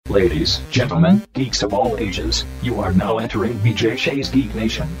Ladies, gentlemen, geeks of all ages, you are now entering BJ Shea's Geek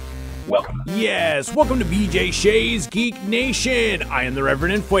Nation. Welcome. Yes, welcome to BJ Shea's Geek Nation. I am the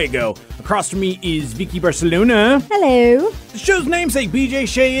Reverend Enfuego. Across from me is Vicky Barcelona. Hello. The show's namesake, BJ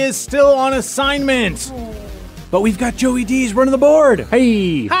Shea, is still on assignment. But we've got Joey D's running the board.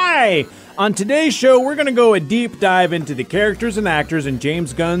 Hey. Hi. On today's show, we're going to go a deep dive into the characters and actors in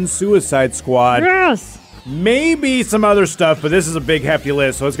James Gunn's Suicide Squad. Yes. Maybe some other stuff, but this is a big, hefty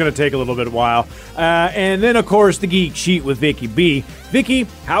list, so it's going to take a little bit of a while. And then, of course, the Geek Sheet with Vicky B. Vicky,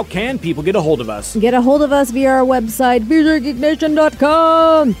 how can people get a hold of us? Get a hold of us via our website,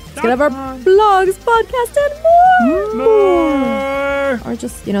 BJGN09-02-20. It's going to have our blogs, podcasts, and more. Or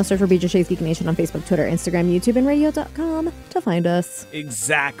just, search for BJ Shea's Geek Nation on Facebook, Twitter, Instagram, YouTube, and radio.com to find us.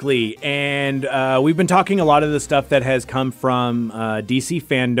 Exactly. And we've been talking a lot of the stuff that has come from DC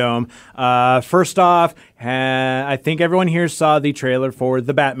fandom. First off, I think everyone here saw the trailer for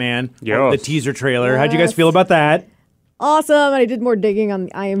The Batman. Yes. The teaser trailer. Yes. How'd you guys feel about that? Awesome. I did more digging on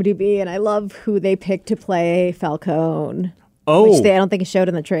IMDb, and I love who they picked to play Falcone. Oh. Which I don't think is showed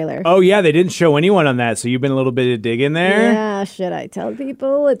in the trailer. Oh, yeah, they didn't show anyone on that, so you've been a little bit of digging there? Yeah, should I tell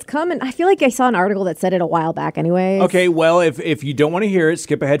people? It's coming. I feel like I saw an article that said it a while back anyway. Okay, well, if you don't want to hear it,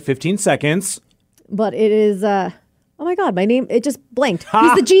 skip ahead 15 seconds. But it is, oh my God, my name, it just blanked.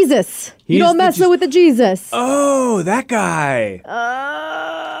 He's the Jesus. You don't mess with the Jesus. Oh, that guy.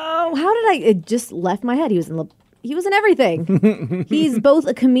 Oh, how did it just left my head. He was in everything. He's both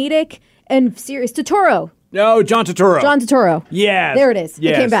a comedic and serious. Totoro. No, John Turturro. John Totoro. Yes. There it is.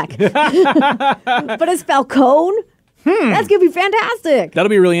 Yes. It came back. But as Falcone, that's going to be fantastic. That'll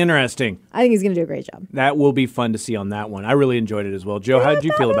be really interesting. I think he's going to do a great job. That will be fun to see on that one. I really enjoyed it as well. Joe, how did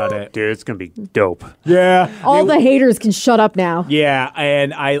you feel about it? Dude, it's going to be dope. Yeah. All the haters can shut up now. Yeah,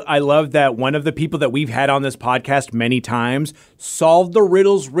 and I love that one of the people that we've had on this podcast many times solved the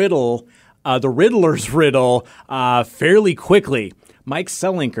Riddler's riddle, fairly quickly. Mike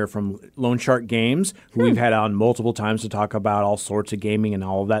Selinker from Lone Shark Games, who we've had on multiple times to talk about all sorts of gaming and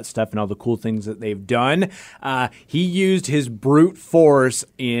all of that stuff and all the cool things that they've done. He used his brute force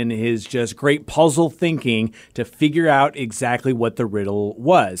in his just great puzzle thinking to figure out exactly what the riddle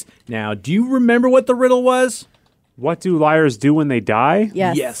was. Now, do you remember what the riddle was? What do liars do when they die?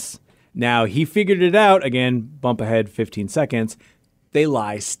 Yes. Yes. Now, he figured it out. Again, bump ahead 15 seconds. They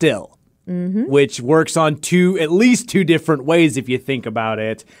lie still. Mm-hmm. Which works on at least two different ways if you think about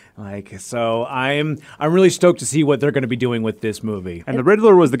it. So I'm really stoked to see what they're going to be doing with this movie. And the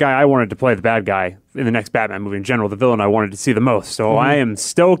Riddler was the guy I wanted to play the bad guy in the next Batman movie in general, the villain I wanted to see the most. So I am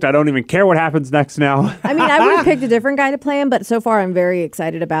stoked. I don't even care what happens next now. I mean, I would have picked a different guy to play him, but so far I'm very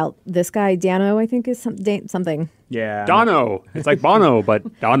excited about this guy. Dano, I think, is something. Yeah. Dono. It's like Bono, but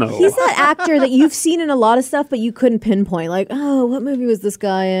Dono. He's that actor that you've seen in a lot of stuff, but you couldn't pinpoint. Like, oh, what movie was this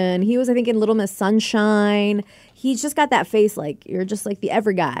guy in? He was, I think, in Little Miss Sunshine. He's just got that face like you're just like the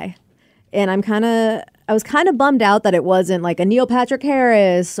every guy. And I was kind of bummed out that it wasn't like a Neil Patrick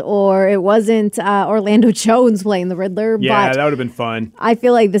Harris or it wasn't Orlando Jones playing the Riddler. Yeah, but that would have been fun. I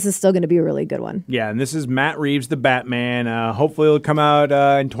feel like this is still going to be a really good one. Yeah, and this is Matt Reeves, the Batman. Hopefully it'll come out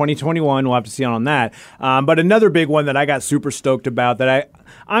in 2021. We'll have to see on that. But another big one that I got super stoked about that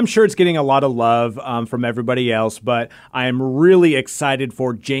I'm sure it's getting a lot of love from everybody else, but I am really excited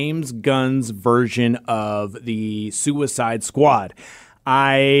for James Gunn's version of the Suicide Squad.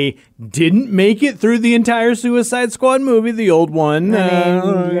 I didn't make it through the entire Suicide Squad movie, the old one.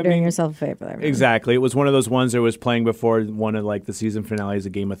 You're doing yourself a favor there. Exactly. It was one of those ones that was playing before one of the season finales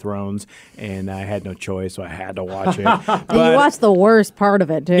of Game of Thrones, and I had no choice, so I had to watch it. And you watched the worst part of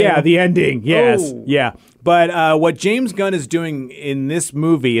it, too. Yeah, the ending. Yes. Oh. Yeah. But what James Gunn is doing in this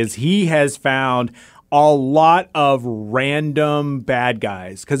movie is he has found a lot of random bad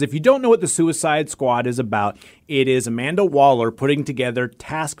guys. Because if you don't know what the Suicide Squad is about, it is Amanda Waller putting together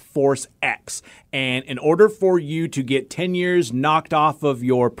Task Force X. And in order for you to get 10 years knocked off of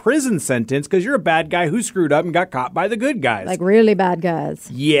your prison sentence, because you're a bad guy who screwed up and got caught by the good guys. Like really bad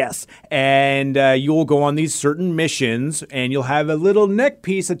guys. Yes. And you will go on these certain missions, and you'll have a little neck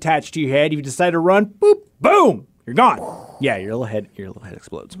piece attached to your head. If you decide to run, boop, boom, you're gone. Yeah, your little head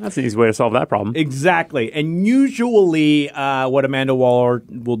explodes. That's an easy way to solve that problem. Exactly. And usually what Amanda Waller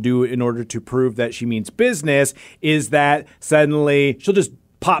will do in order to prove that she means business is that suddenly she'll just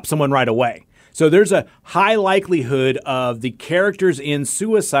pop someone right away. So there's a high likelihood of the characters in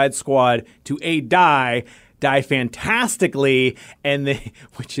Suicide Squad to A, die, die fantastically, and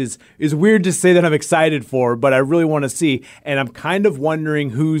which is weird to say that I'm excited for, but I really want to see. And I'm kind of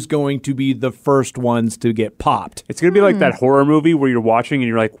wondering who's going to be the first ones to get popped. It's going to be like that horror movie where you're watching and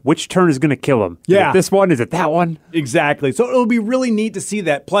you're like, which turn is going to kill him? Yeah. Is it this one? Is it that one? Exactly. So it'll be really neat to see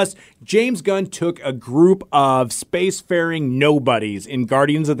that. Plus, James Gunn took a group of spacefaring nobodies in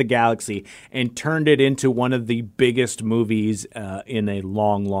Guardians of the Galaxy and turned it into one of the biggest movies in a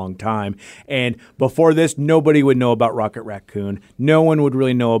long, long time. And before this, nobody would know about Rocket Raccoon. No one would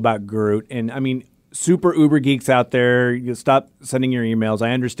really know about Groot. And I mean, super uber geeks out there, you stop sending your emails.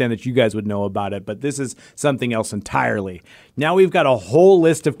 I understand that you guys would know about it, but this is something else entirely. Now we've got a whole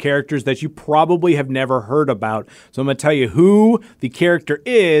list of characters that you probably have never heard about. So I'm going to tell you who the character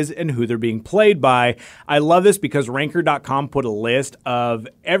is and who they're being played by. I love this because Ranker.com put a list of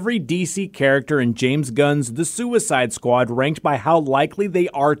every DC character in James Gunn's The Suicide Squad ranked by how likely they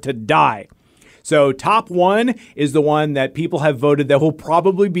are to die. So top one is the one that people have voted that will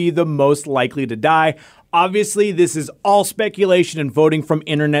probably be the most likely to die. Obviously, this is all speculation and voting from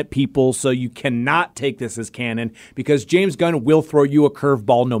internet people, so you cannot take this as canon because James Gunn will throw you a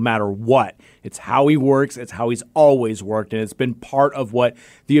curveball no matter what. It's how he works. It's how he's always worked, and it's been part of what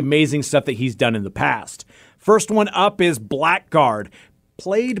the amazing stuff that he's done in the past. First one up is Blackguard,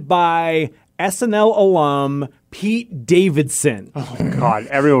 played by SNL alum Pete Davidson. Oh, God.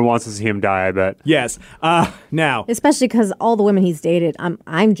 Everyone wants to see him die, I bet. Yes. Now. Especially because all the women he's dated,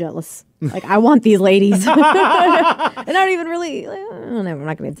 I'm jealous. Like, I want these ladies. And I don't even really, I'm not going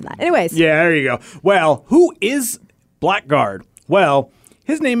to get into that. Anyways. Yeah, there you go. Well, who is Blackguard? Well,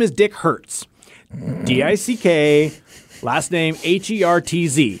 his name is Dick Hertz. D-I-C-K, last name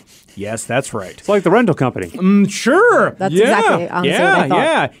H-E-R-T-Z. Yes, that's right. It's like the rental company. Sure. That's exactly honestly what I thought.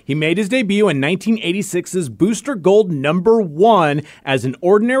 Yeah. He made his debut in 1986's Booster Gold #1 as an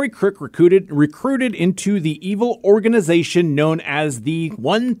ordinary crook recruited into the evil organization known as the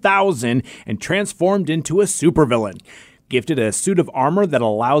 1000 and transformed into a supervillain. Gifted a suit of armor that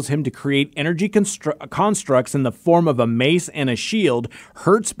allows him to create energy constructs in the form of a mace and a shield,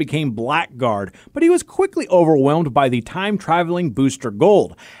 Hertz became Blackguard, but he was quickly overwhelmed by the time-traveling Booster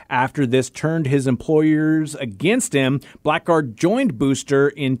Gold. After this turned his employers against him, Blackguard joined Booster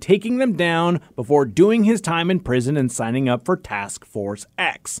in taking them down before doing his time in prison and signing up for Task Force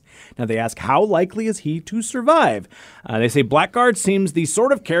X. Now they ask, how likely is he to survive? They say Blackguard seems the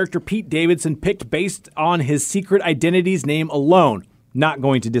sort of character Pete Davidson picked based on his secret identity's name alone. Not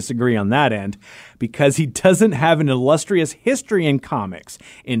going to disagree on that end, because he doesn't have an illustrious history in comics.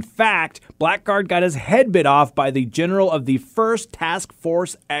 In fact, Blackguard got his head bit off by the general of the first Task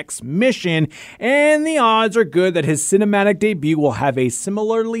Force X mission, and the odds are good that his cinematic debut will have a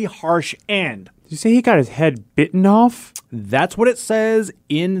similarly harsh end. Did you say he got his head bitten off? That's what it says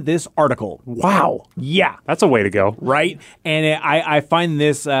in this article. Wow. Yeah. That's a way to go. Right? And I find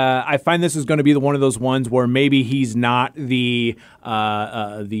this is going to be one of those ones where maybe he's not the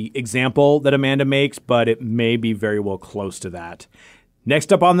example that Amanda makes, but it may be very well close to that.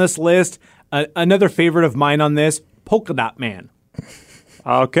 Next up on this list, another favorite of mine on this, Polka Dot Man.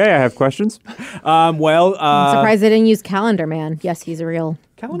 Okay, I have questions. I'm surprised they didn't use Calendar Man. Yes, he's a real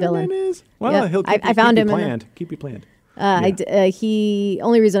Calendar villain. Man is? Well, Yeah. he'll keep, I found keep him you in planned. Keep you planned.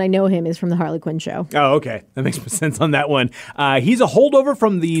 Only reason I know him is from the Harley Quinn show. Oh, okay. That makes sense on that one. He's a holdover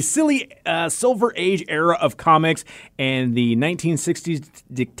from the silly Silver Age era of comics and the 1960s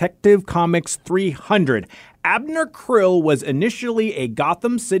Detective Comics 300. Abner Krill was initially a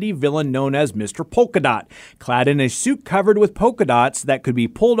Gotham City villain known as Mr. Polka Dot. Clad in a suit covered with polka dots that could be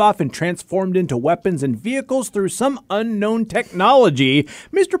pulled off and transformed into weapons and vehicles through some unknown technology,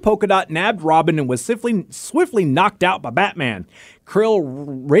 Mr. Polka Dot nabbed Robin and was swiftly knocked out by Batman. Krill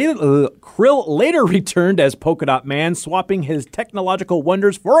later returned as Polka Dot Man, swapping his technological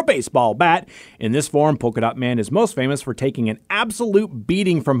wonders for a baseball bat. In this form, Polka Dot Man is most famous for taking an absolute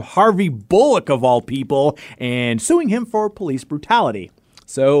beating from Harvey Bullock, of all people, and suing him for police brutality.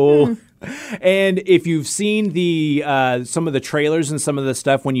 So, and if you've seen the some of the trailers and some of the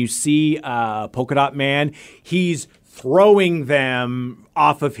stuff, when you see Polka Dot Man, he's throwing them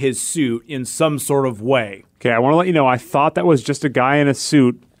off of his suit in some sort of way. Okay, I want to let you know, I thought that was just a guy in a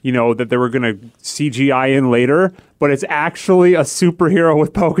suit, that they were going to CGI in later, but it's actually a superhero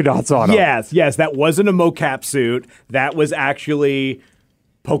with polka dots on him. Yes, that wasn't a mocap suit. That was actually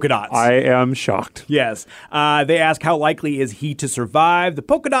polka dots. I am shocked. Yes. They ask how likely is he to survive. The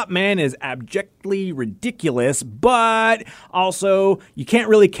Polka Dot Man is abjectly ridiculous, but also you can't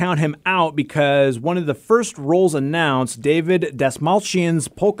really count him out because one of the first roles announced, David Dastmalchian's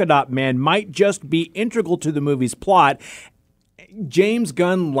Polka Dot Man, might just be integral to the movie's plot. James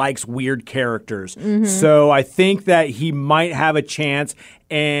Gunn likes weird characters. So I think that he might have a chance.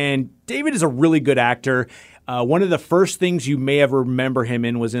 And David is a really good actor. One of the first things you may ever remember him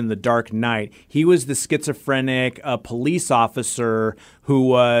in was in The Dark Knight. He was the schizophrenic police officer who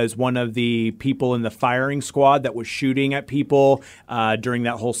was one of the people in the firing squad that was shooting at people during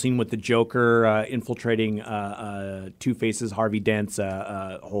that whole scene with the Joker infiltrating Two-Face's Harvey Dent's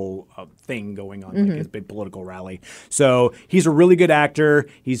whole thing going on, like his big political rally. So he's a really good actor.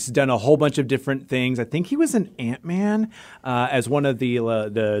 He's done a whole bunch of different things. I think he was in Ant-Man as one of the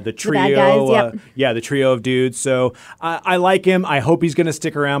trio. The bad guys, yeah, the trio of dudes. So I like him. I hope he's going to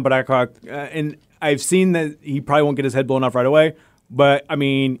stick around. But and I've seen that he probably won't get his head blown off right away. But, I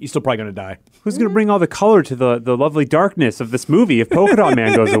mean, he's still probably going to die. Who's going to bring all the color to the lovely darkness of this movie if Polka Dot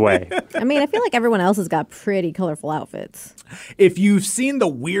Man goes away? I mean, I feel like everyone else has got pretty colorful outfits. If you've seen the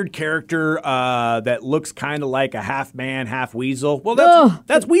weird character that looks kind of like a half man, half weasel, well,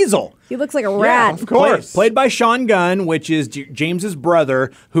 that's Weasel. He looks like a rat. Of course. Played by Sean Gunn, which is James's brother,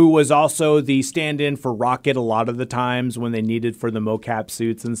 who was also the stand-in for Rocket a lot of the times when they needed for the mocap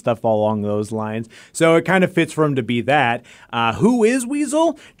suits and stuff along those lines. So it kind of fits for him to be that. Who is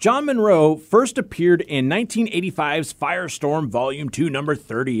Weasel? John Monroe first appeared in 1985's Firestorm Volume 2, number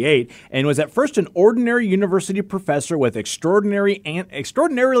 38, and was at first an ordinary university professor with extraordinarily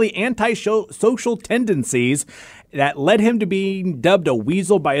antisocial tendencies that led him to being dubbed a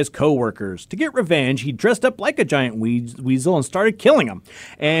weasel by his coworkers. To get revenge, he dressed up like a giant weasel and started killing them.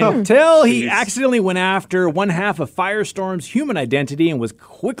 Until he accidentally went after one half of Firestorm's human identity and was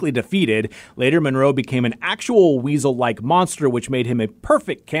quickly defeated. Later, Monroe became an actual weasel-like monster, which made him a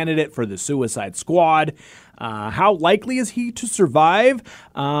perfect candidate for the Suicide Squad. How likely is he to survive?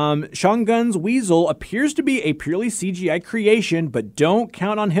 Sean Gunn's Weasel appears to be a purely CGI creation, but don't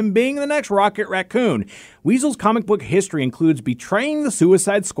count on him being the next Rocket Raccoon. Weasel's comic book history includes betraying the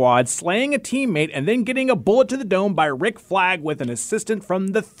Suicide Squad, slaying a teammate, and then getting a bullet to the dome by Rick Flag with an assistant from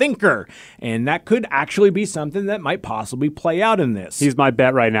The Thinker. And that could actually be something that might possibly play out in this. He's my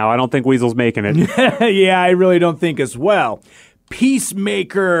bet right now. I don't think Weasel's making it. Yeah, I really don't think as well.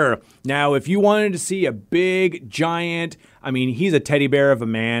 Peacemaker. Now, if you wanted to see a big, giant, I mean, he's a teddy bear of a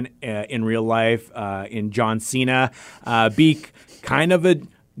man in real life, in John Cena, be kind of a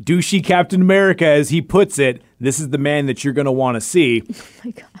douchey Captain America, as he puts it, this is the man that you're going to want to see. Oh,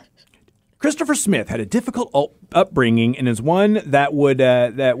 my God. Christopher Smith had a difficult upbringing and is one that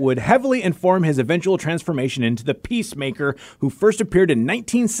would heavily inform his eventual transformation into the Peacemaker, who first appeared in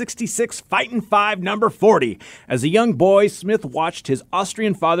 1966 Fightin' 5 number 40. As a young boy, Smith watched his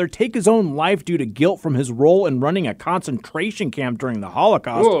Austrian father take his own life due to guilt from his role in running a concentration camp during the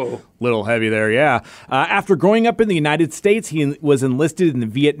Holocaust. Whoa. Little heavy there, yeah. After growing up in the United States, he was enlisted in the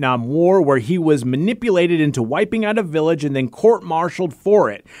Vietnam War, where he was manipulated into wiping out a village and then court-martialed for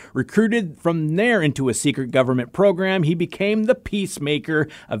it. Recruited from there into a secret government program, he became the Peacemaker,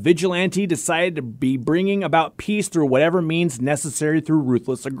 a vigilante decided to be bringing about peace through whatever means necessary through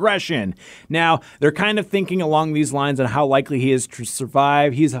ruthless aggression. Now, they're kind of thinking along these lines on how likely he is to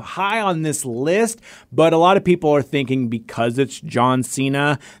survive. He's high on this list, but a lot of people are thinking because it's John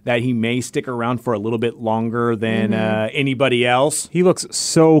Cena that he may stick around for a little bit longer than anybody else. He looks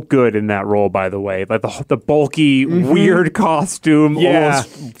so good in that role, by the way. Like the bulky, weird costume, almost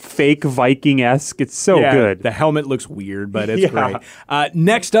fake Viking-esque. It's so good. The helmet looks weird, but it's great.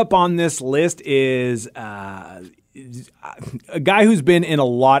 Next up on this list is a guy who's been in a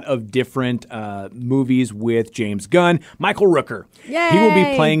lot of different movies with James Gunn, Michael Rooker. Yay! He will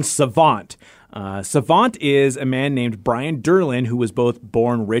be playing Savant. Savant is a man named Brian Derlin who was both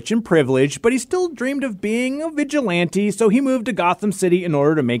born rich and privileged, but he still dreamed of being a vigilante, so he moved to Gotham City in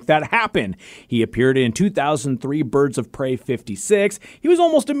order to make that happen. He appeared in 2003 Birds of Prey 56. He was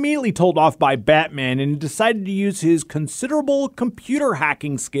almost immediately told off by Batman and decided to use his considerable computer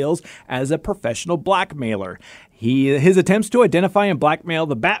hacking skills as a professional blackmailer. His attempts to identify and blackmail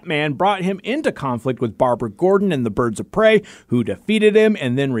the Batman brought him into conflict with Barbara Gordon and the Birds of Prey, who defeated him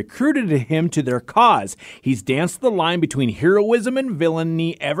and then recruited him to their cause. He's danced the line between heroism and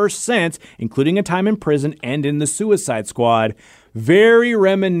villainy ever since, including a time in prison and in the Suicide Squad. Very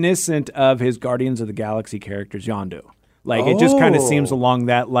reminiscent of his Guardians of the Galaxy characters, Yondu. Like, it just kind of seems along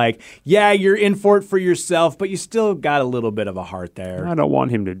that, like, yeah, you're in for it for yourself, but you still got a little bit of a heart there. I don't want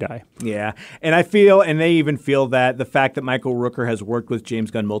him to die. Yeah. And I feel, and they even feel that the fact that Michael Rooker has worked with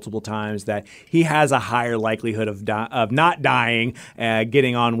James Gunn multiple times, that he has a higher likelihood of not dying,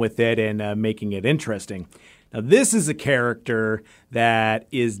 getting on with it and making it interesting. Now, this is a character that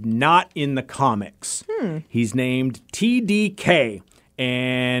is not in the comics. He's named TDK.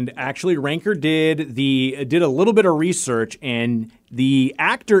 And actually, Ranker did a little bit of research, and the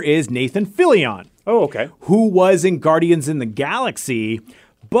actor is Nathan Fillion. Oh, okay. Who was in Guardians in the Galaxy,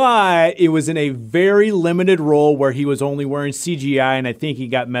 but it was in a very limited role where he was only wearing CGI, and I think he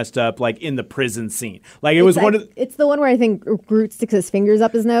got messed up like in the prison scene. Like it was one of it's the one where I think Groot sticks his fingers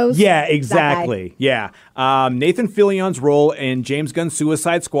up his nose. Yeah, exactly. Yeah. Nathan Fillion's role in James Gunn's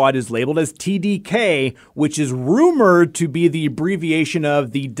Suicide Squad is labeled as TDK, which is rumored to be the abbreviation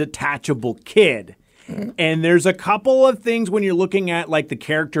of the Detachable Kid. And there's a couple of things when you're looking at like the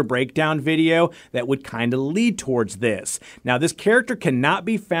character breakdown video that would kind of lead towards this. Now, this character cannot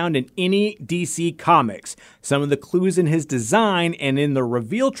be found in any DC comics. Some of the clues in his design and in the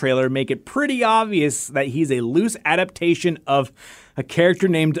reveal trailer make it pretty obvious that he's a loose adaptation of a character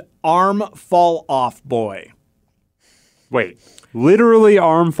named Arm Fall Off Boy. Wait, literally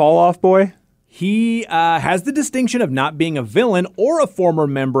Arm Fall Off Boy? He has the distinction of not being a villain or a former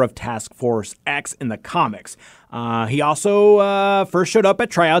member of Task Force X in the comics. He also first showed up at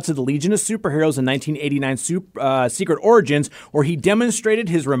tryouts of the Legion of Superheroes in 1989 Secret Origins, where he demonstrated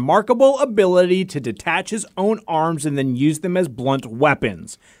his remarkable ability to detach his own arms and then use them as blunt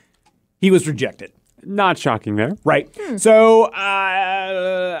weapons. He was rejected. Not shocking there. Right. So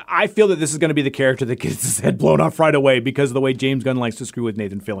I feel that this is going to be the character that gets his head blown off right away because of the way James Gunn likes to screw with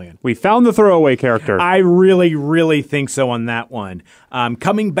Nathan Fillion. We found the throwaway character. I really, really think so on that one.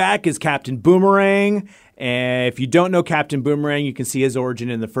 Coming back is Captain Boomerang. And if you don't know Captain Boomerang, you can see his origin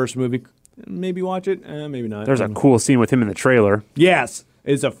in the first movie. Maybe watch it. Maybe not. There's a cool scene with him in the trailer. Yes.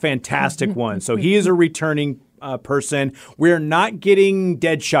 It's a fantastic one. So he is a returning person. We're not getting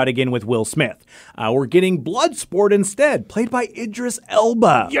Deadshot again with Will Smith. We're getting Bloodsport instead, played by Idris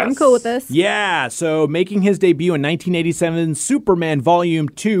Elba. Yes. I'm cool with this. Yeah, so making his debut in 1987's Superman Volume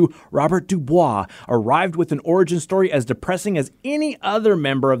 2, Robert Dubois arrived with an origin story as depressing as any other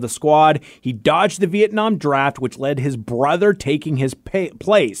member of the squad. He dodged the Vietnam draft, which led his brother taking his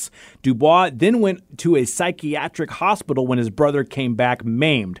place. Dubois then went to a psychiatric hospital when his brother came back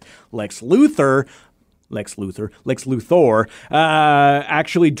maimed. Lex Luthor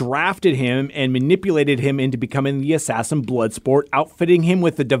actually drafted him and manipulated him into becoming the assassin Bloodsport, outfitting him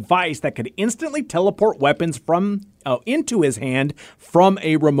with a device that could instantly teleport weapons into his hand from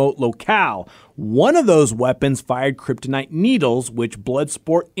a remote locale. One of those weapons fired kryptonite needles, which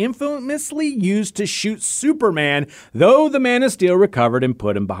Bloodsport infamously used to shoot Superman, though the Man of Steel recovered and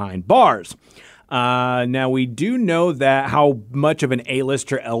put him behind bars. Now, we do know that how much of an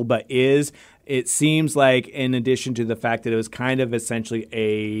A-lister Elba is. It seems like, in addition to the fact that it was kind of essentially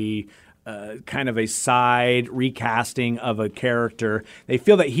a side recasting of a character, they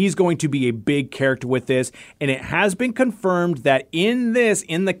feel that he's going to be a big character with this, and it has been confirmed that in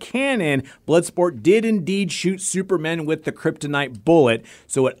the canon, Bloodsport did indeed shoot Superman with the kryptonite bullet,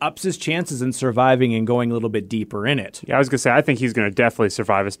 so it ups his chances in surviving and going a little bit deeper in it. Yeah, I was going to say, I think he's going to definitely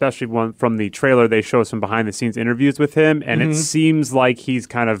survive, especially from the trailer. They show some behind-the-scenes interviews with him, and it seems like he's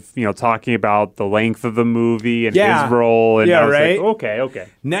kind of, talking about the length of the movie and his role. And I was right? like, okay.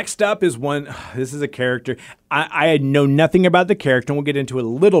 Next up is this is a character. I know nothing about the character, and we'll get into it a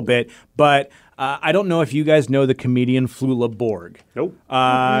little bit, but I don't know if you guys know the comedian Flula Borg. Nope.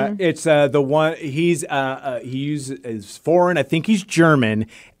 It's the one, is foreign, I think he's German,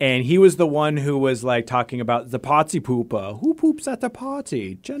 and he was the one who was like talking about the party pooper. Who poops at the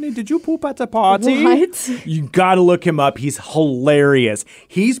party? Jenny, did you poop at the party? What? You gotta look him up. He's hilarious.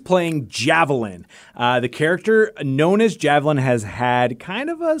 He's playing Javelin. The character known as Javelin has had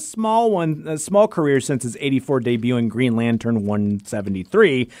kind of a small career since his 84 debut in Green Lantern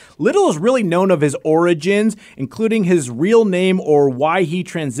 173. Little is really known of his origins, including his real name or why he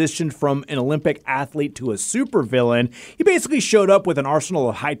transitioned from an Olympic athlete to a supervillain. He basically showed up with an arsenal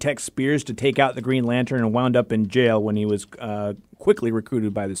of high-tech spears to take out the Green Lantern and wound up in jail when he was quickly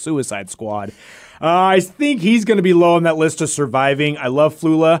recruited by the Suicide Squad. I think he's going to be low on that list of surviving. I love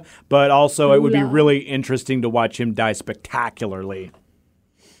Flula, but also it would be really interesting to watch him die spectacularly.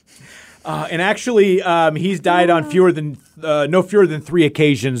 And actually, he's died on no fewer than 3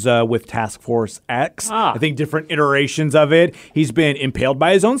 occasions with Task Force X. I think different iterations of it. He's been impaled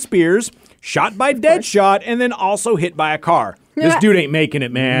by his own spears, shot by Deadshot, and then also hit by a car. This dude ain't making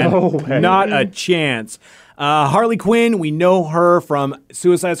it, man. No way. Not a chance. Harley Quinn, we know her from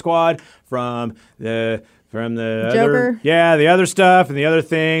Suicide Squad, from the Joker. The other stuff and the other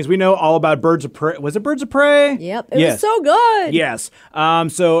things. We know all about Birds of Prey. Was it Birds of Prey? Yep. It was so good. Yes.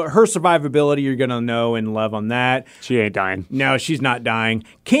 So her survivability, you're going to know and love on that. She ain't dying. No, she's not dying.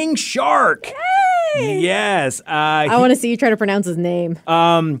 King Shark. Yay! Yes. I want to see you try to pronounce his name.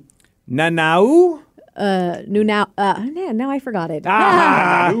 Nanau? Now I forgot it.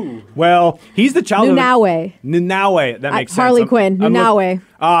 Well, he's the child Nunawe. Nunawe. That makes sense. Harley Quinn. Nunawe.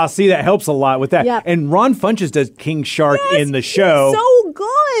 See, that helps a lot with that. Yep. And Ron Funches does King Shark in the show. So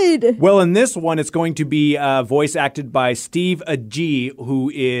good. Well, in this one, it's going to be voice acted by Steve Agee,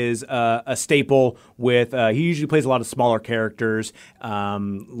 who is a staple with, he usually plays a lot of smaller characters,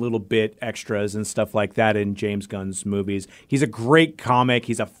 little bit extras and stuff like that in James Gunn's movies. He's a great comic.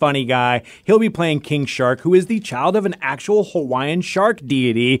 He's a funny guy. He'll be playing King Shark, who is the child of an actual Hawaiian shark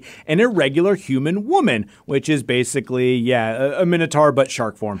deity and a regular human woman, which is basically, a minotaur, but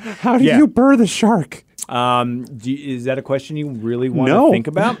shark form. How do you birth a shark? Is that a question you really want to think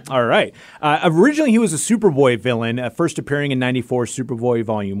about? All right. Originally, he was a Superboy villain, first appearing in '94 Superboy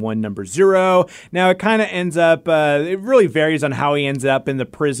Volume 1, Number 0. Now, it kind of ends up, it really varies on how he ends up in the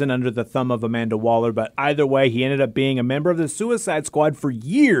prison under the thumb of Amanda Waller, but either way, he ended up being a member of the Suicide Squad for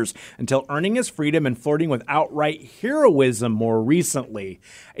years until earning his freedom and flirting with outright heroism more recently.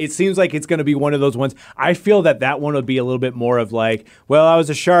 It seems like it's going to be one of those ones. I feel that one would be a little bit more of like, well, I was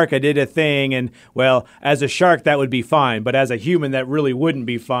a shark, I did a thing, and, well, as a shark, that would be fine. But as a human, that really wouldn't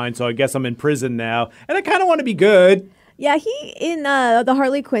be fine. So I guess I'm in prison now. And I kind of want to be good. Yeah, he, in the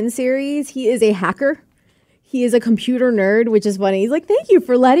Harley Quinn series, he is a hacker. He is a computer nerd, which is funny. He's like, thank you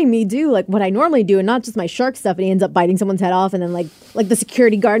for letting me do like what I normally do and not just my shark stuff. And he ends up biting someone's head off and then like the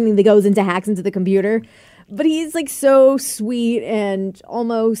security guard and he goes into hacks into the computer. But he's like so sweet and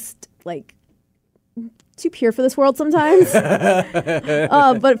almost like too pure for this world sometimes.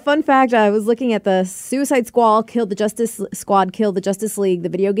 But fun fact, I was looking at the Suicide Squad killed the Justice League, the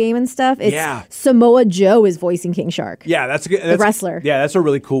video game and stuff. It's Samoa Joe is voicing King Shark. Yeah, that's good. The wrestler. Yeah, that's a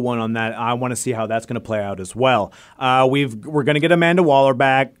really cool one on that. I want to see how that's going to play out as well. We're going to get Amanda Waller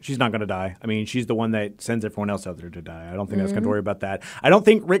back. She's not going to die. I mean, she's the one that sends everyone else out there to die. I don't think that's going to worry about that. I don't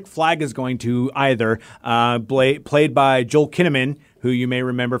think Rick Flag is going to either. Played by Joel Kinnaman, who you may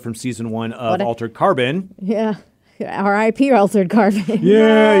remember from season 1 of Altered Carbon. Yeah. R.I.P. Altered Carbon.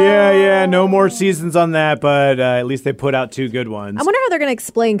 Yeah. No more seasons on that, but at least they put out 2 good ones. I wonder how they're going to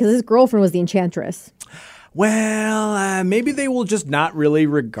explain, because his girlfriend was the Enchantress. Well, maybe they will just not really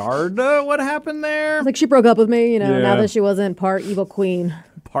regard what happened there. Like, she broke up with me, now that she wasn't part evil queen.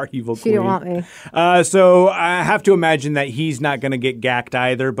 Evil she queen. didn't want me. So I have to imagine that he's not going to get gacked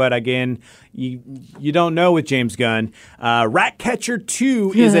either. But again, you don't know with James Gunn. Ratcatcher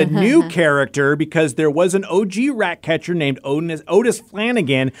 2 is a new character because there was an OG Ratcatcher named Otis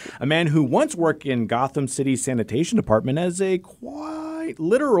Flanagan, a man who once worked in Gotham City's sanitation department as a quite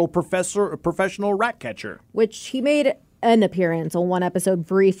literal professional ratcatcher. Which he made an appearance on one episode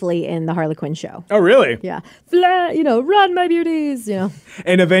briefly in the Harley Quinn show. Oh, really? Yeah. Run, my beauties,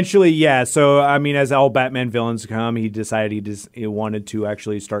 And eventually, so, I mean, as all Batman villains come, he decided he wanted to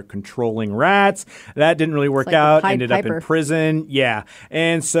actually start controlling rats. That didn't really work out. Ended up in prison. Yeah.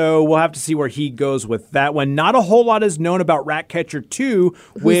 And so we'll have to see where he goes with that one. Not a whole lot is known about Ratcatcher 2,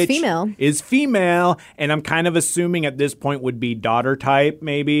 which is female. And I'm kind of assuming at this point would be daughter type,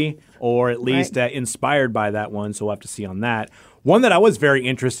 maybe, or at least inspired by that one. So we'll have to see on that. One that I was very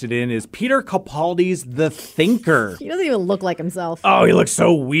interested in is Peter Capaldi's The Thinker. He doesn't even look like himself. Oh, he looks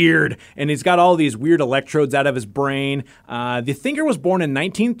so weird. And he's got all these weird electrodes out of his brain. The Thinker was born in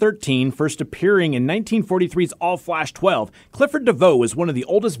 1913, first appearing in 1943's All-Flash 12. Clifford DeVoe is one of the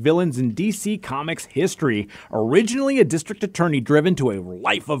oldest villains in DC Comics history. Originally a district attorney driven to a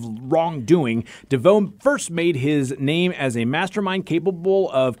life of wrongdoing, DeVoe first made his name as a mastermind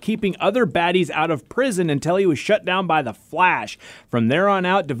capable of keeping other baddies out of prison until he was shut down by the Flash. From there on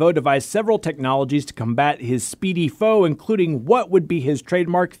out, DeVoe devised several technologies to combat his speedy foe, including what would be his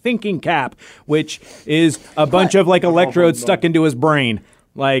trademark thinking cap, which is a bunch of electrodes stuck into his brain.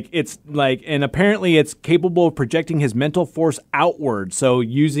 And apparently it's capable of projecting his mental force outward, so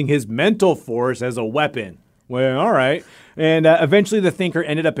using his mental force as a weapon. Well, all right. And eventually the Thinker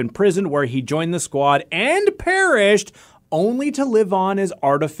ended up in prison, where he joined the squad and perished, only to live on as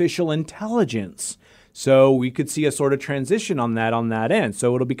artificial intelligence. So we could see a sort of transition on that end.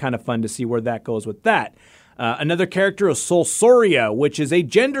 So it'll be kind of fun to see where that goes with that. Another character is Solsoria, which is a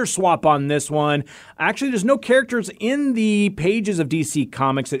gender swap on this one. Actually, there's no characters in the pages of DC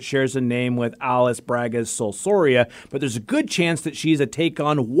Comics that shares a name with Alice Braga's Solsoria, but there's a good chance that she's a take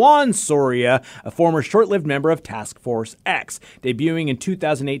on Juan Soria, a former short-lived member of Task Force X. Debuting in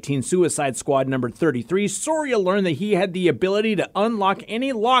 2018 Suicide Squad number 33, Soria learned that he had the ability to unlock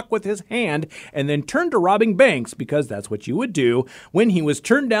any lock with his hand and then turned to robbing banks, because that's what you would do, when he was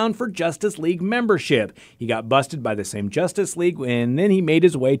turned down for Justice League membership. He got busted by the same Justice League, and then he made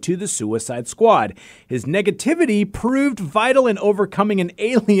his way to the Suicide Squad. His negativity proved vital in overcoming an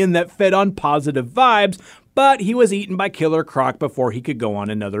alien that fed on positive vibes, but he was eaten by Killer Croc before he could go on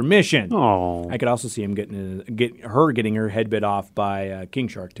another mission. Oh, I could also see him getting her head bit off by King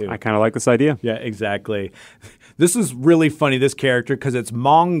Shark too. I kind of like this idea. Yeah, exactly. This is really funny, this character, because it's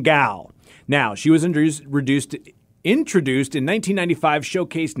Mong Gal. Now, she was introduced in 1995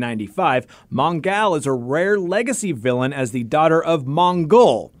 Showcase 95. Mong Gal is a rare legacy villain as the daughter of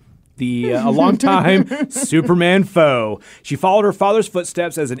Mongul, a longtime Superman foe. She followed her father's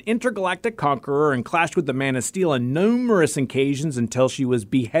footsteps as an intergalactic conqueror and clashed with the Man of Steel on numerous occasions until she was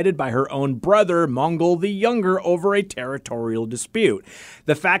beheaded by her own brother, Mongul the Younger, over a territorial dispute.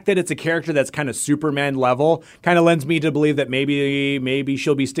 The fact that it's a character that's kind of Superman level kind of lends me to believe that maybe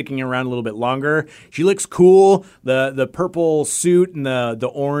she'll be sticking around a little bit longer. She looks cool. The purple suit and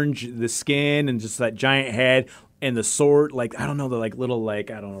the orange, the skin and just that giant head. And the sword,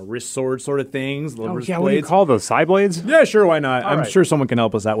 little wrist sword sort of things. What do you call those? Side blades? Yeah, sure, why not? I'm sure someone can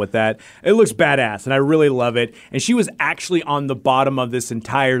help us out with that. It looks badass, and I really love it. And she was actually on the bottom of this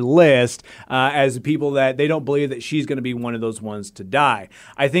entire list as people that they don't believe that she's going to be one of those ones to die.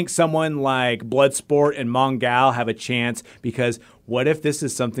 I think someone like Bloodsport and Mong Gal have a chance because what if this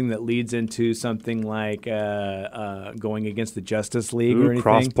is something that leads into something like going against the Justice League or anything?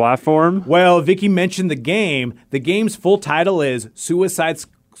 Cross-platform? Well, Vicky mentioned the game. The game's full title is Suicide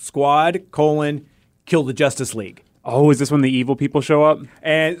Squad: Kill the Justice League. Oh, is this when the evil people show up?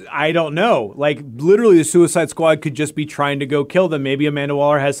 And I don't know. Like, literally, the Suicide Squad could just be trying to go kill them. Maybe Amanda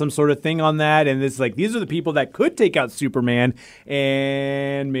Waller has some sort of thing on that. And it's like, these are the people that could take out Superman.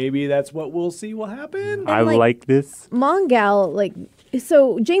 And maybe that's what we'll see will happen. I like this. Mong Gal,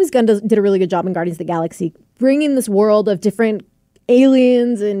 so James Gunn did a really good job in Guardians of the Galaxy, bringing this world of different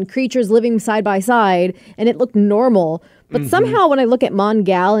aliens and creatures living side by side. And it looked normal. But somehow when I look at Mong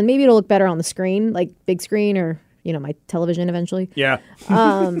Gal, and maybe it'll look better on the screen, like big screen or my television eventually. Yeah.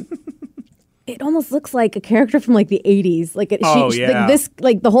 It almost looks like a character from the 80s. Yeah.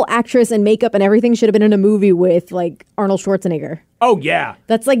 The whole actress and makeup and everything should have been in a movie with Arnold Schwarzenegger. Oh, yeah.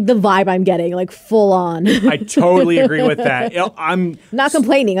 That's the vibe I'm getting, full on. I totally agree with that. I'm not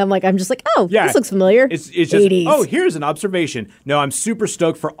complaining. I'm just yeah, this looks familiar. It's just, 80s. Here's an observation. No, I'm super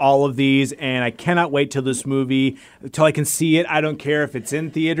stoked for all of these, and I cannot wait till this movie, till I can see it. I don't care if it's in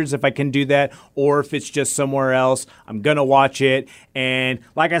theaters, if I can do that, or if it's just somewhere else. I'm going to watch it. And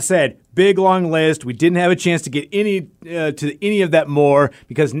like I said, big, long list. We didn't have a chance to get any of that more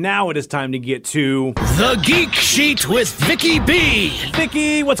because now it is time to get to The Geek Sheet with Vicky B.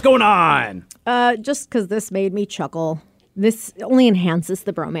 Vicky, what's going on? Just because this made me chuckle. This only enhances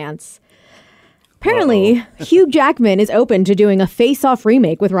the bromance. Apparently, Hugh Jackman is open to doing a Face-Off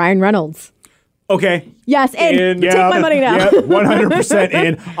remake with Ryan Reynolds. Okay. Yes, and take my money now. Yeah, 100%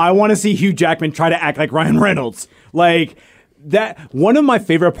 in. I want to see Hugh Jackman try to act like Ryan Reynolds. That one of my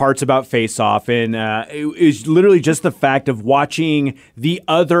favorite parts about Face Off is literally just the fact of watching the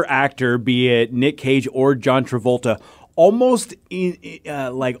other actor, be it Nick Cage or John Travolta, almost take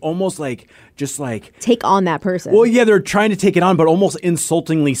on that person. Well, yeah, they're trying to take it on, but almost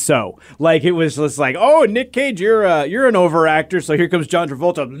insultingly so. It was just oh, Nick Cage, you're an over actor, so here comes John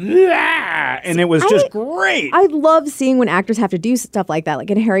Travolta, and it was just great. I love seeing when actors have to do stuff like that. Like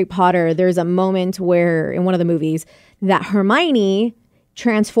in Harry Potter, there's a moment where in one of the movies that Hermione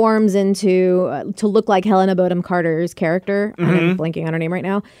transforms into to look like Helena Bonham Carter's character. I'm blanking on her name right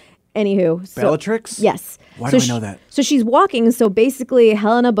now. Anywho, Bellatrix? Yes. Why do I know that? So she's walking. So basically,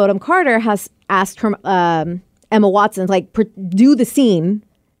 Helena Bonham Carter has asked her, Emma Watson to do the scene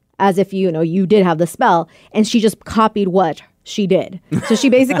as if you did have the spell, and she just copied what she did. So she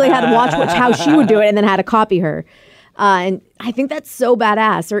basically had to watch how she would do it, and then had to copy her. And I think that's so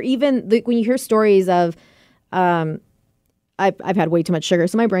badass. Or even when you hear stories of, I've had way too much sugar,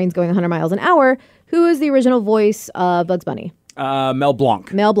 so my brain's going 100 miles an hour. Who is the original voice of Bugs Bunny? Mel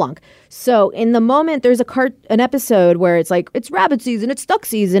Blanc. Mel Blanc. So in the moment, there's an episode where it's it's rabbit season, it's duck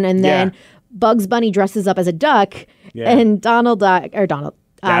season, and then Bugs Bunny dresses up as a duck, and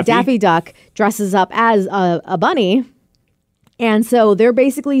Daffy Duck dresses up as a bunny, and so they're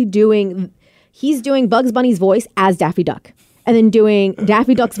basically he's doing Bugs Bunny's voice as Daffy Duck. And then doing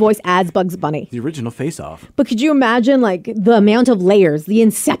Daffy Duck's voice as Bugs Bunny. The original Face Off. But could you imagine the amount of layers, the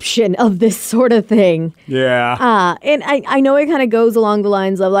inception of this sort of thing? Yeah. And I know it kind of goes along the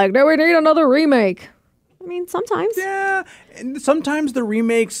lines of no, we need another remake. I mean, sometimes. Yeah. And sometimes the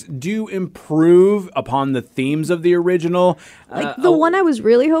remakes do improve upon the themes of the original. The one I was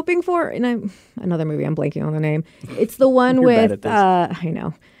really hoping for, and another movie, I'm blanking on the name. It's the one You're with, bad at this. I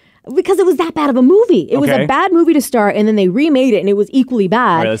know. Because it was that bad of a movie. It was a bad movie to start, and then they remade it, and it was equally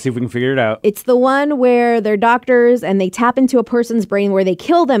bad. All right, let's see if we can figure it out. It's the one where they're doctors, and they tap into a person's brain where they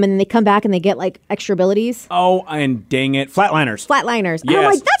kill them, and then they come back and they get, like, extra abilities. Oh, and dang it. Flatliners. Flatliners. Yes. And I'm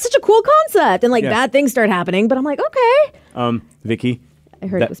like, that's such a cool concept. And, like, bad things start happening, but I'm like, okay. Vicky? I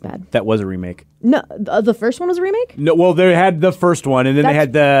heard it was bad. That was a remake. No, the first one was a remake? No, well, they had the first one, and then they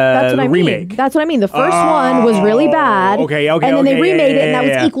had the remake. Mean. That's what I mean. The first one was really bad. Okay, and then they remade it, and that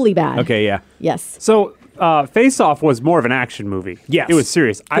was equally bad. Okay, yeah. Yes. So, Face Off was more of an action movie. Yes. It was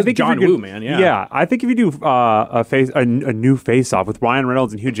serious. I think John Woo, man, yeah. Yeah, I think if you do a new Face Off with Ryan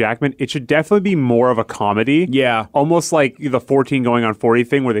Reynolds and Hugh Jackman, it should definitely be more of a comedy. Yeah. Almost like the 14 going on 40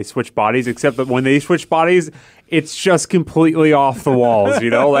 thing where they switch bodies, except that when they switch bodies, it's just completely off the walls, you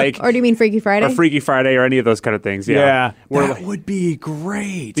know? Like, or do you mean Freaky Friday? Or Freaky Friday or any of those kind of things, yeah. That would be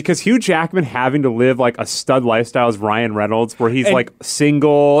great. Because Hugh Jackman having to live like a stud lifestyle as Ryan Reynolds, where he's like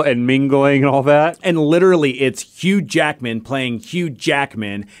single and mingling and all that. And literally, it's Hugh Jackman playing Hugh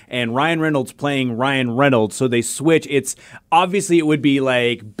Jackman and Ryan Reynolds playing Ryan Reynolds. So they switch. It's obviously it would be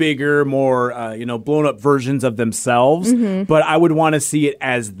like bigger, more blown up versions of themselves. Mm-hmm. But I would want to see it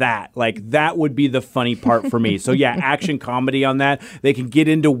as that. Like that would be the funny part for me. So yeah, action comedy on that. They can get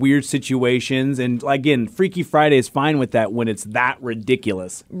into weird situations, and again, Freaky Friday is fine with that when it's that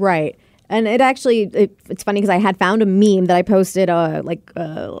ridiculous. Right. And it's funny because I had found a meme that I posted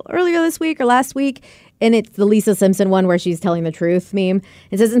earlier this week or last week, and it's the Lisa Simpson one where she's telling the truth meme.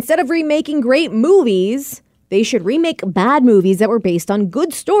 It says, instead of remaking great movies, they should remake bad movies that were based on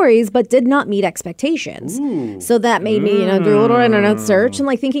good stories but did not meet expectations. Ooh. So that made me, do a little internet search and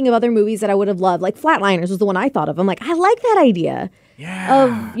like thinking of other movies that I would have loved. Like Flatliners was the one I thought of. I'm like, I like that idea. Yeah.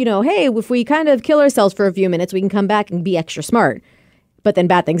 Of, hey, if we kind of kill ourselves for a few minutes, we can come back and be extra smart. But then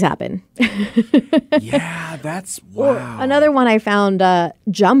bad things happen. Yeah, that's wow. Or another one I found,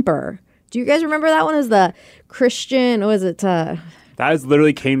 Jumper. Do you guys remember that one? Is the Christian, what was it? That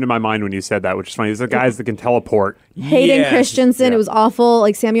literally came to my mind when you said that, which is funny. These are guys that can teleport. Hayden Christensen. Yeah. It was awful.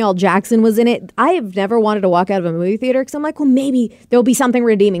 Like Samuel L. Jackson was in it. I have never wanted to walk out of a movie theater because I'm like, well, maybe there'll be something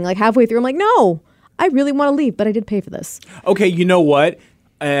redeeming. Like halfway through, I'm like, no, I really want to leave, but I did pay for this. Okay, you know what?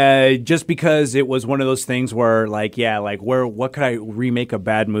 Just because it was one of those things where, what could I remake a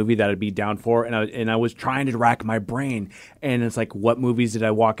bad movie that I'd be down for? And I was trying to rack my brain, and it's like, what movies did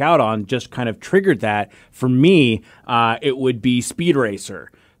I walk out on? Just kind of triggered that for me. It would be Speed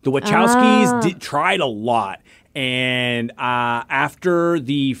Racer. The Wachowskis tried a lot. And after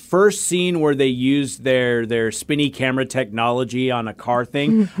the first scene where they used their spinny camera technology on a car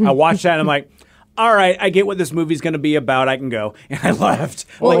thing, I watched that and I'm like, all right, I get what this movie's going to be about. I can go. And I left.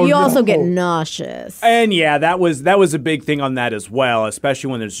 Well, you also get nauseous. And yeah, that was a big thing on that as well,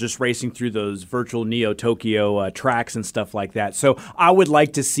 especially when there's just racing through those virtual Neo Tokyo tracks and stuff like that. So I would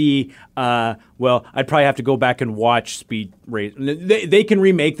like to see, I'd probably have to go back and watch Speed Race. They can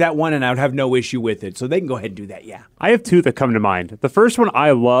remake that one, and I would have no issue with it. So they can go ahead and do that, yeah. I have two that come to mind. The first one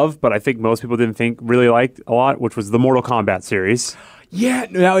I love, but I think most people didn't really liked a lot, which was the Mortal Kombat series. Yeah,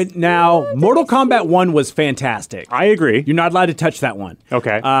 now Mortal Kombat 1 was fantastic. I agree. You're not allowed to touch that one.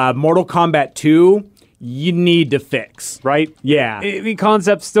 Okay. Mortal Kombat 2, you need to fix. Right? Yeah. The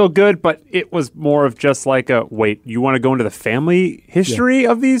concept's still good, but it was more of just like you want to go into the family history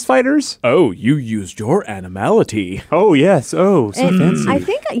of these fighters? Oh, you used your animality. Oh, yes. Oh, so fancy. I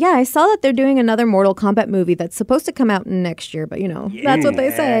think, I saw that they're doing another Mortal Kombat movie that's supposed to come out next year, but that's what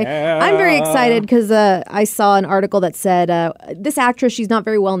they say. I'm very excited because I saw an article that said this actress, she's not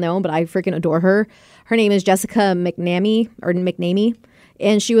very well known, but I freaking adore her. Her name is Jessica McNamee.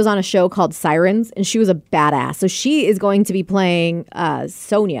 And she was on a show called Sirens, and she was a badass. So she is going to be playing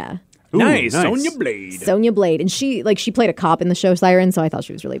Sonya. Ooh, nice. Sonya Blade. Sonya Blade. And she played a cop in the show Sirens, so I thought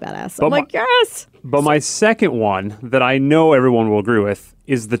she was really badass. So I'm like, yes! But my second one that I know everyone will agree with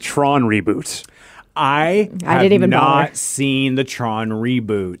is the Tron reboot. I didn't even not seen the Tron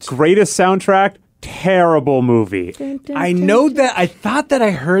reboot. Greatest soundtrack, terrible movie. I know that. I thought that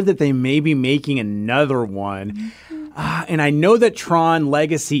I heard that they may be making another one. And I know that Tron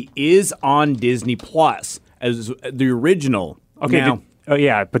Legacy is on Disney Plus as the original. Okay.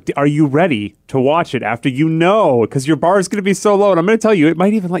 But are you ready to watch it after because your bar is going to be so low, and I'm going to tell you, it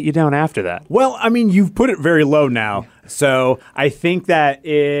might even let you down after that. Well, I mean, you've put it very low now, so I think that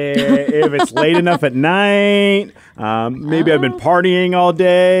if it's late enough at night, maybe I've been partying all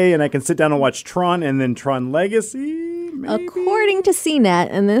day, and I can sit down and watch Tron and then Tron Legacy, maybe? According to CNET,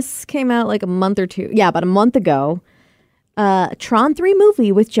 and this came out like about a month ago, Tron 3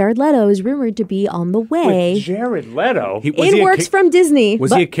 movie with Jared Leto is rumored to be on the way. With Jared Leto? In works from Disney.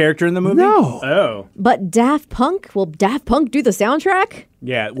 Was he a character in the movie? No. Oh. But Daft Punk? Will Daft Punk do the soundtrack?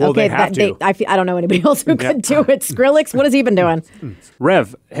 Yeah, well, they have to. I don't know anybody else who could do it. Skrillex, what has he been doing?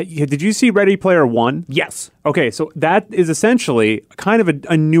 Rev, did you see Ready Player One? Yes. Okay, so that is essentially kind of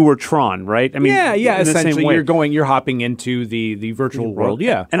a newer Tron, right? I mean, Yeah, in the same essentially way. you're hopping into the virtual world.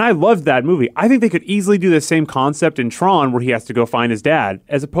 Yeah. And I loved that movie. I think they could easily do the same concept in Tron where he has to go find his dad,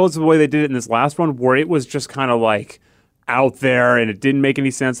 as opposed to the way they did it in this last one where it was just kind of like out there and it didn't make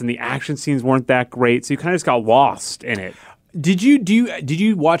any sense and the action scenes weren't that great, so you kind of just got lost in it. Did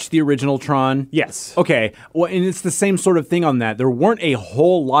you watch the original Tron? Yes. Okay. Well, and it's the same sort of thing on that. There weren't a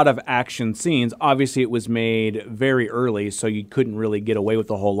whole lot of action scenes. Obviously, it was made very early, so you couldn't really get away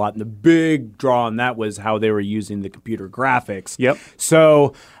with a whole lot. And the big draw on that was how they were using the computer graphics. Yep.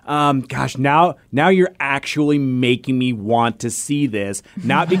 So, gosh, now you're actually making me want to see this.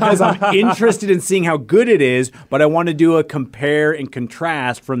 Not because I'm interested in seeing how good it is, but I want to do a compare and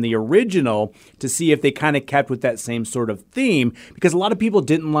contrast from the original to see if they kind of kept with that same sort of theme. Because a lot of people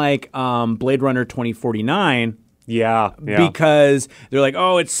didn't like Blade Runner 2049. Yeah. Because they're like,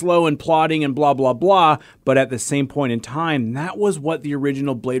 oh, it's slow and plotting and blah, blah, blah. But at the same point in time, that was what the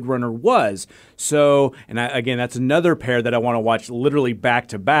original Blade Runner was. So, and again, that's another pair that I want to watch literally back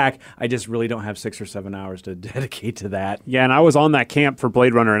to back. I just really don't have 6 or 7 hours to dedicate to that. Yeah, and I was on that camp for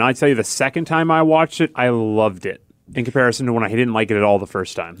Blade Runner, and I tell you, the second time I watched it, I loved it. In comparison to when I didn't like it at all the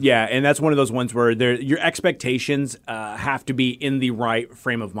first time. Yeah, and that's one of those ones where your expectations have to be in the right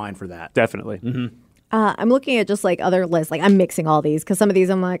frame of mind for that. Definitely. Mm-hmm. I'm looking at just like other lists. Like I'm mixing all these because some of these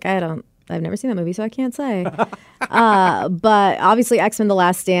I'm like, I've never seen that movie, so I can't say. But obviously, X-Men: The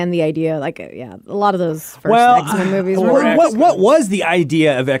Last Stand, the idea, a lot of those first X-Men movies were. What was the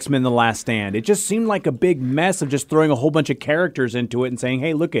idea of X-Men: The Last Stand? It just seemed like a big mess of just throwing a whole bunch of characters into it and saying,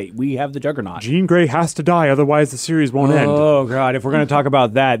 "Hey, look, we have the Juggernaut. Jean Grey has to die, otherwise the series won't end." Oh God! If we're going to talk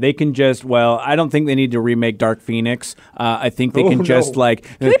about that, they can just. Well, I don't think they need to remake Dark Phoenix. I think they can just like.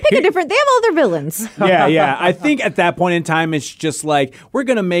 Can we pick a different? They have all their villains. Yeah. I think at that point in time, it's just like we're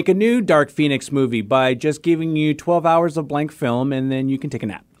going to make a new Dark Phoenix movie by just giving you 12 hours of blank film, and then you can take a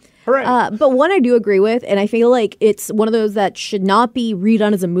nap. Hooray. But one I do agree with, and I feel like it's one of those that should not be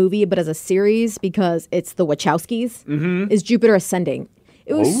redone as a movie, but as a series because it's the Wachowskis, is Jupiter Ascending.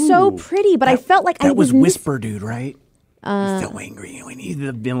 It was so pretty, but I felt like that was Whisper Dude, right? He's so angry. We need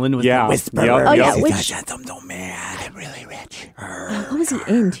the villain with the whisper. Yep. Oh yeah, I'm so mad. I'm really rich. What was he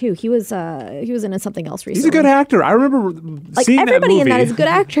in too? He was in something else recently. He's a good actor. I remember seeing that everybody movie. in that is good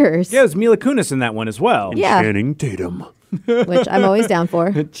actors. Yeah, it was Mila Kunis in that one as well. Yeah. Channing Tatum. Which I'm always down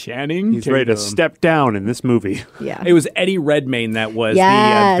for. Channing He's ready to step down in this movie. Yeah. It was Eddie Redmayne that was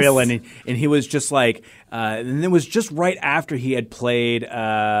Yes. the villain, and he was just like, and it was just right after he had played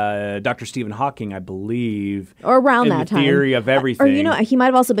Dr. Stephen Hawking, I believe. Or around in that the time. Theory of everything. Or, he might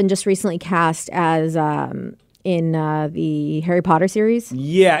have also been just recently cast as in the Harry Potter series.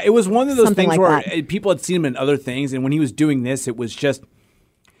 Yeah, it was one of those Something things like where people had seen him in other things, and when he was doing this, it was just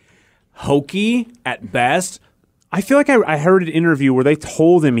hokey at best. I feel like I heard an interview where they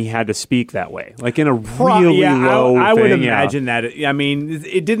told him he had to speak that way, like in a really low I would thing, imagine that. I mean,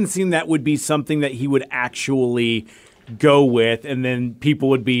 it didn't seem that would be something that he would actually go with and then people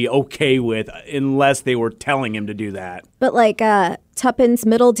would be okay with unless they were telling him to do that. But Tuppence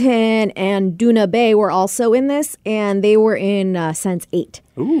Middleton and Duna Bay were also in this, and they were in Sense8,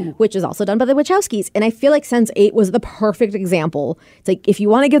 which is also done by the Wachowskis. And I feel like Sense8 was the perfect example. It's like, if you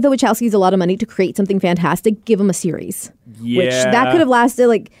want to give the Wachowskis a lot of money to create something fantastic, give them a series. Yeah. Which that could have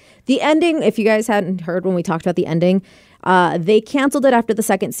lasted, the ending, if you guys hadn't heard when we talked about the ending, they canceled it after the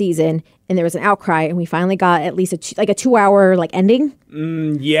second season, and there was an outcry, and we finally got at least a 2-hour ending.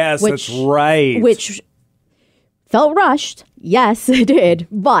 Yes, that's right. Which felt rushed. Yes, it did,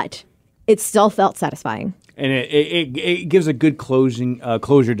 but it still felt satisfying. And it gives a good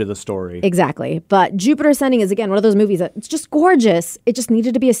closure to the story. Exactly. But Jupiter Ascending is, again, one of those movies that it's just gorgeous. It just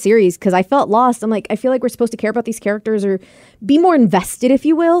needed to be a series because I felt lost. I'm like, I feel like we're supposed to care about these characters or be more invested, if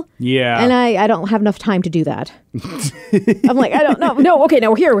you will. Yeah. And I don't have enough time to do that. I'm like, I don't know. No, okay,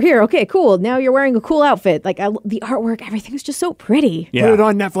 now we're here. Okay, cool. Now you're wearing a cool outfit. The artwork, everything is just so pretty. Yeah. Put it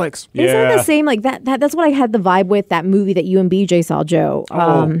on Netflix. Isn't that the same? That's what I had the vibe with that movie that you and BJ saw, Joe.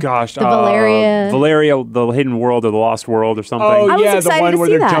 Oh gosh, the Valeria, the Hidden World or the Lost World or something. Oh I was yeah, the excited one to where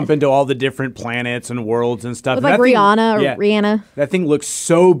see they're that. jumping to all the different planets and worlds and stuff. with And that Rihanna. thing, that thing looks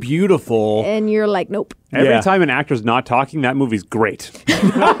so beautiful. And you're like, nope. Every Yeah. time an actor's not talking, that movie's great.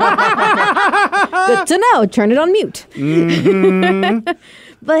 Good to know. Turn it on mute. Mm-hmm.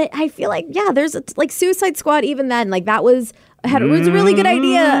 But I feel like, there's like Suicide Squad. Even then, like it was a really good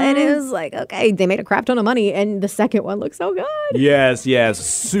idea, and it was like, okay, they made a crap ton of money, and the second one looks so good. Yes,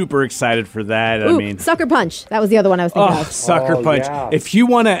 super excited for that. Ooh, I mean, Sucker Punch. That was the other one I was thinking of. Sucker Punch. Yeah. If you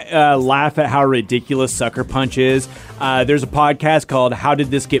want to laugh at how ridiculous Sucker Punch is, there's a podcast called How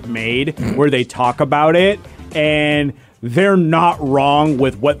Did This Get Made, where they talk about it, and they're not wrong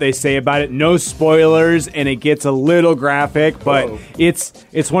with what they say about it. No spoilers, and it gets a little graphic, but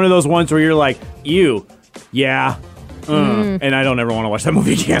it's one of those ones where you're like, ew, yeah, and I don't ever want to watch that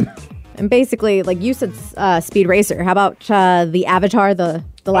movie again. And basically, like you said, Speed Racer. How about the Avatar, the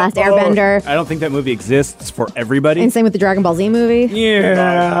Last Airbender? I don't think that movie exists for everybody. And same with the Dragon Ball Z movie.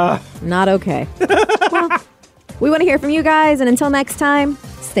 Yeah. Not okay. Well, we want to hear from you guys, and until next time,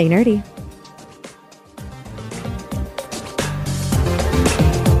 stay nerdy.